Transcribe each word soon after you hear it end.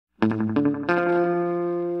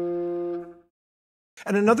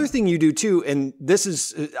And another thing you do too, and this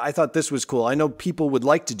is, I thought this was cool. I know people would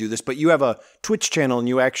like to do this, but you have a Twitch channel and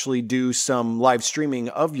you actually do some live streaming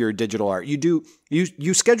of your digital art.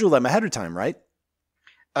 You schedule them ahead of time, right?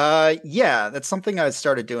 Yeah, that's something I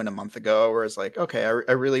started doing a month ago where it's like, okay,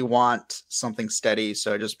 I really want something steady.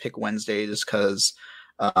 So I just pick Wednesdays because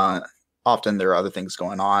often there are other things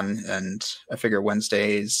going on. And I figure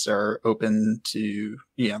Wednesdays are open to,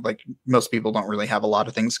 like most people don't really have a lot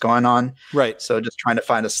of things going on. Right. So just trying to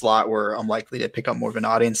find a slot where I'm likely to pick up more of an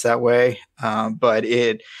audience that way. But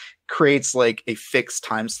it creates like a fixed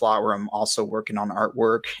time slot where I'm also working on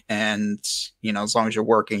artwork. And, as long as you're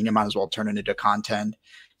working, you might as well turn it into content.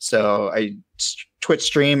 So I Twitch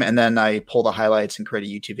stream and then I pull the highlights and create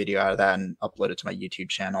a YouTube video out of that and upload it to my YouTube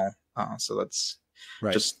channel. So that's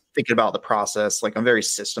right. Just thinking about the process. Like I'm very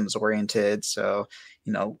systems oriented. So,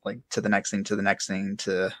 like to the next thing,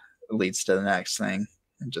 to leads to the next thing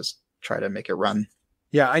and just try to make it run.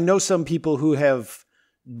 Yeah. I know some people who have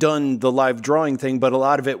done the live drawing thing, but a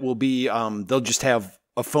lot of it will be, they'll just have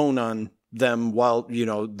a phone on them while,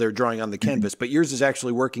 they're drawing on the canvas, but yours is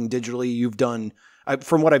actually working digitally. You've done,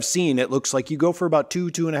 from what I've seen, it looks like you go for about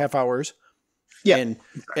 2.5 hours. Yeah.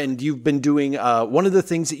 And you've been doing, one of the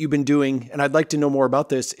things that you've been doing, and I'd like to know more about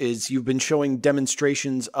this, is you've been showing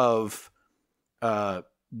demonstrations of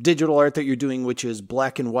digital art that you're doing, which is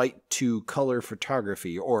black and white to color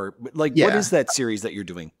photography, or like, what is that series that you're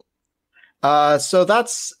doing? So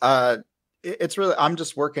that's, it's really, I'm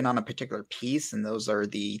just working on a particular piece and those are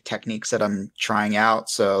the techniques that I'm trying out.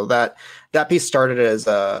 So that piece started as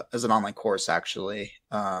an online course actually.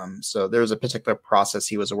 So there's a particular process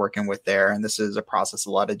he was working with there. And this is a process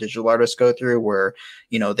a lot of digital artists go through where,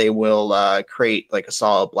 they will, create like a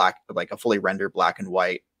solid black, like a fully rendered black and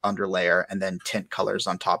white underlayer and then tint colors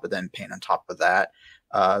on top of them, paint on top of that.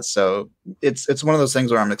 So it's one of those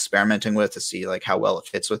things where I'm experimenting with to see like how well it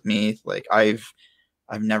fits with me. Like I've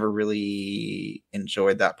never really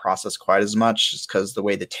enjoyed that process quite as much just because the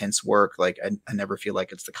way the tints work, like I never feel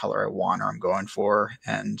like it's the color I want or I'm going for.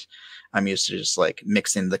 And I'm used to just like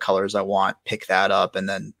mixing the colors I want, pick that up and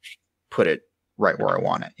then put it right where I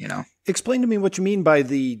want it, Explain to me what you mean by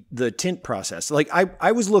the tint process. Like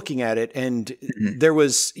I was looking at it and there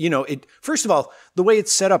was, first of all, the way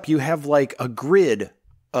it's set up, you have like a grid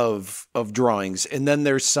of drawings and then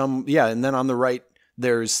there's some, and then on the right,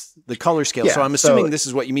 there's the color scale. So I'm assuming this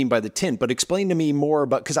is what you mean by the tint, but explain to me more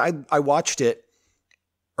about, because I watched it,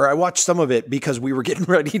 or I watched some of it because we were getting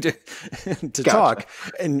ready to talk.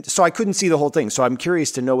 And so I couldn't see the whole thing. So I'm curious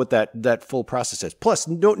to know what that full process is. Plus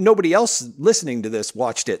nobody else listening to this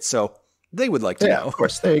watched it. So they would like to know. Of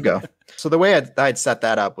course. There you go. So the way I'd set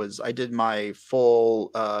that up was I did my full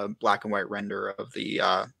black and white render of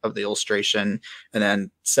the illustration and then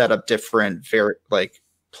set up different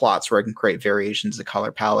plots where I can create variations of color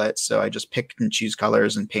palette. So I just pick and choose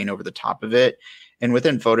colors and paint over the top of it. And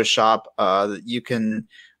within Photoshop, you can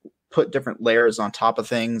put different layers on top of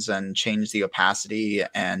things and change the opacity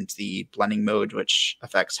and the blending mode, which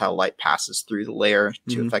affects how light passes through the layer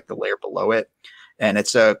to affect the layer below it. And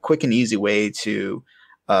it's a quick and easy way to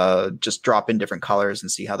just drop in different colors and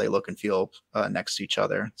see how they look and feel next to each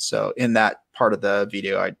other. So in that part of the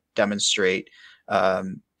video, I demonstrate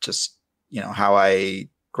just, how I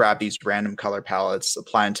grab these random color palettes,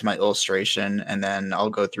 apply them to my illustration, and then I'll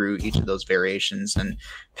go through each of those variations and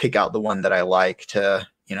pick out the one that I like to,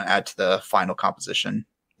 add to the final composition.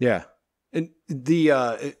 Yeah. And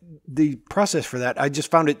the process for that, I just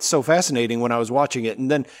found it so fascinating when I was watching it. And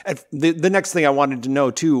then the next thing I wanted to know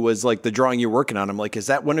too was like the drawing you're working on. I'm like, is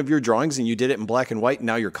that one of your drawings and you did it in black and white and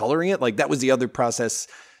now you're coloring it? Like that was the other process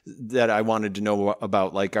that I wanted to know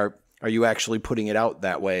about. Like, are you actually putting it out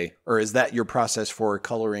that way? Or is that your process for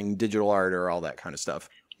coloring digital art or all that kind of stuff?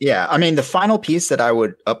 Yeah. I mean, the final piece that I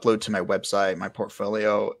would upload to my website, my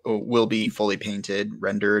portfolio, will be fully painted,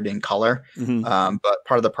 rendered in color. But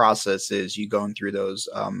part of the process is you going through those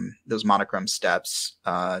monochrome steps,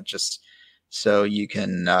 just so you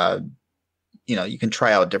can, you can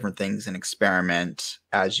try out different things and experiment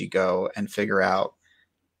as you go and figure out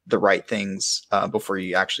the right things before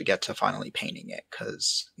you actually get to finally painting it.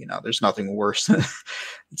 Because, there's nothing worse than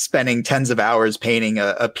spending tens of hours painting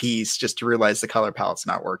a piece just to realize the color palette's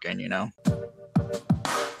not working,